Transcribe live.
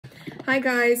Hi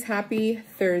guys, happy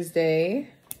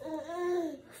Thursday.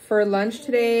 For lunch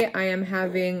today, I am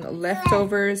having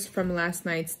leftovers from last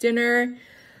night's dinner,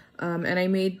 and I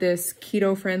made this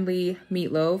keto-friendly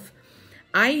meatloaf.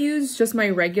 I use just my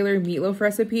regular meatloaf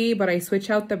recipe, but I switch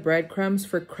out the breadcrumbs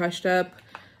for crushed up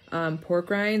pork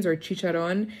rinds or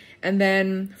chicharron. And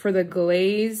then for the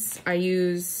glaze, I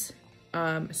use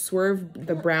swerve,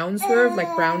 the brown swerve,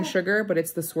 like brown sugar, but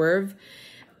it's the swerve.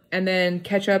 And then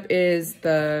ketchup is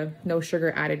the no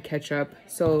sugar added ketchup.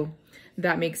 So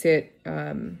that makes it,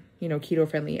 you know, keto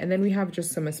friendly. And then we have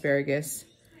just some asparagus.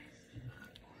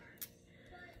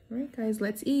 All right, guys,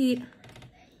 let's eat.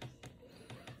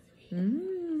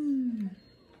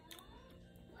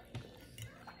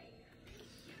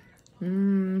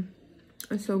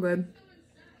 It's so good.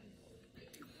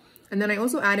 And then I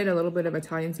also added a little bit of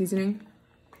Italian seasoning.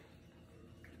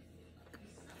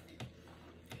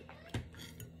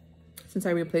 Since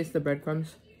I replaced the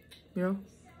breadcrumbs, you know?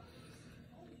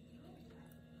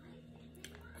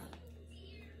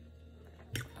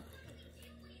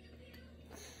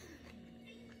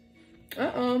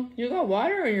 Uh-oh, you got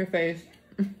water on your face.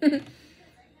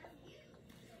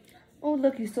 Oh,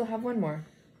 look, you still have one more.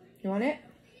 You want it?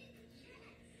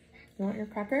 You want your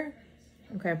cracker?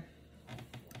 Okay.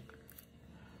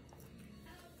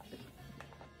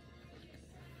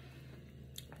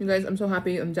 You guys, I'm so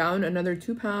happy. I'm down another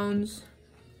 2 pounds.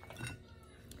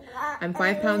 I'm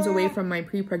 5 pounds away from my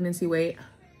pre-pregnancy weight.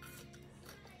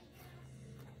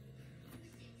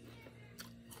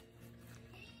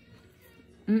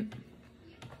 And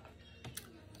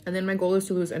then my goal is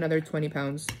to lose another 20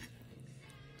 pounds.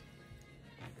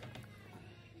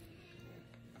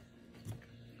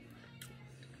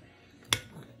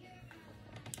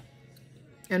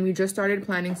 And we just started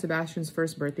planning Sebastian's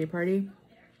first birthday party.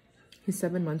 He's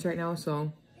 7 months right now,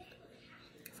 so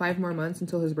 5 more months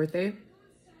until his birthday.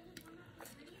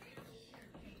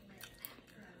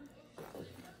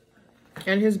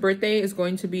 And his birthday is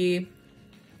going to be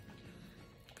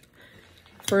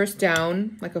first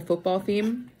down, like a football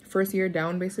theme. First year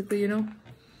down, basically, you know?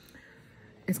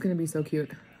 It's gonna be so cute.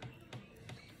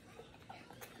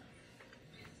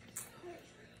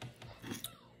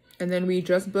 And then we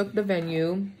just booked the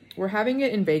venue. We're having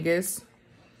it in Vegas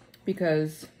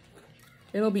because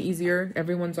it'll be easier.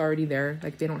 Everyone's already there.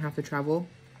 Like, they don't have to travel.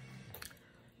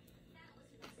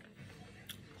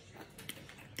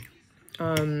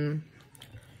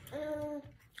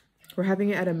 We're having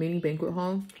it at a mini banquet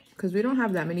hall because we don't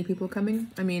have that many people coming.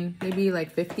 I mean, maybe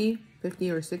like 50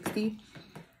 or 60.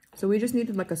 So we just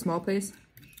needed like a small place.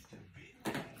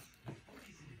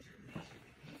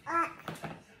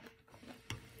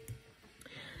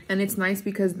 And it's nice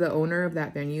because the owner of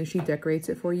that venue, she decorates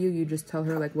it for you. You just tell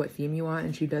her like what theme you want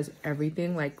and she does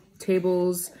everything, like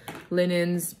tables,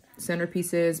 linens,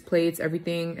 centerpieces, plates,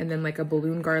 everything. And then like a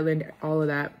balloon garland, all of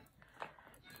that.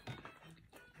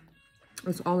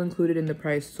 It's all included in the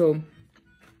price. So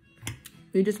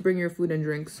you just bring your food and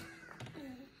drinks.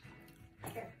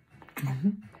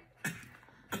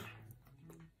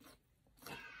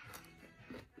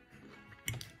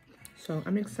 So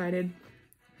I'm excited.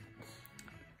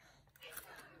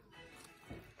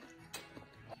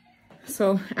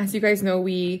 So as you guys know,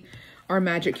 we are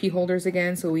magic key holders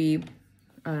again. So we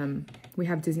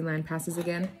have Disneyland passes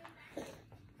again.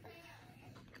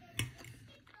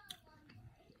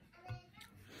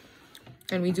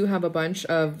 And we do have a bunch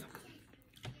of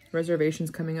reservations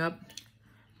coming up.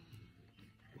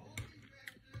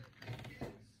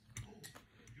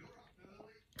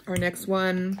 Our next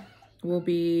one will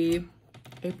be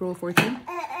April 14th.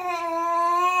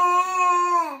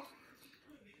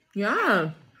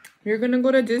 Yeah. You're gonna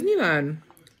go to Disneyland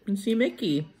and see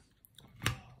Mickey.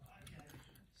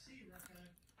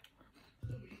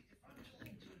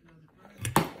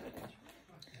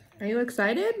 Are you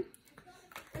excited?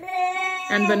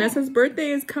 And Vanessa's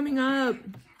birthday is coming up.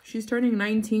 She's turning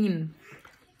 19.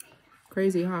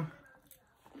 Crazy, huh?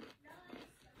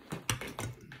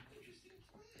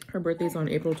 Her birthday's on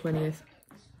April 20th.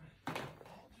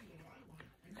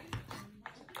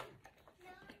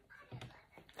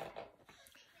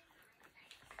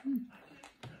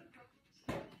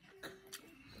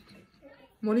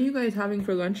 What are you guys having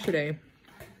for lunch today?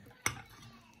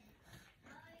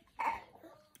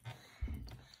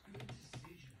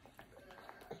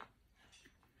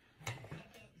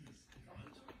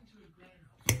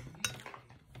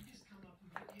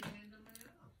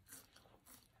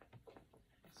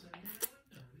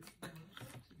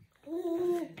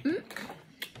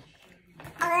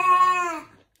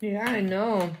 Yeah, I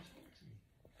know.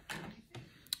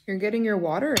 You're getting your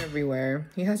water everywhere.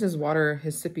 He has his water,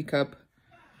 his sippy cup.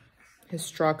 his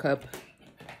straw cup.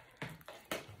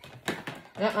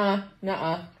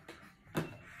 Nuh-uh.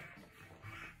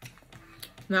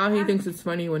 Now he thinks it's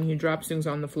funny when he drops things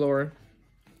on the floor.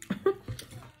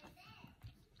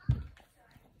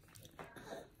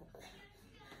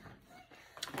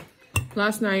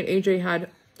 Last night, AJ had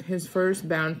his first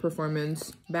band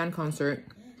concert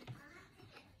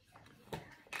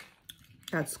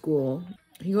at school.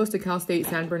 He goes to Cal State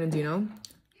San Bernardino.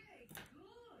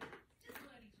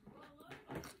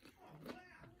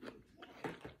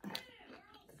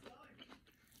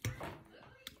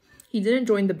 He didn't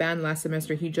join the band last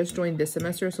semester. He just joined this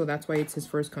semester, so that's why it's his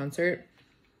first concert.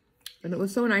 And it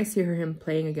was so nice to hear him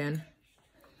playing again.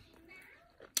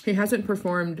 He hasn't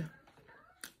performed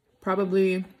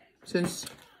probably since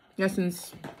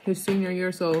his senior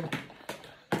year, so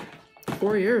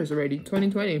 4 years already,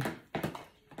 2020.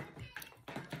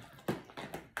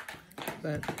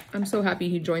 But I'm so happy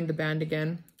he joined the band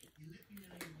again.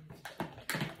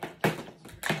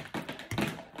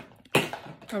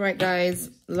 All right, guys,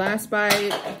 last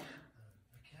bite.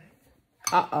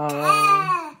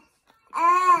 Uh-oh.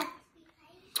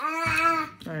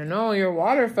 I know, your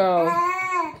water fell.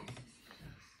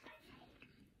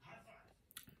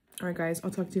 All right, guys, I'll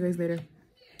talk to you guys later.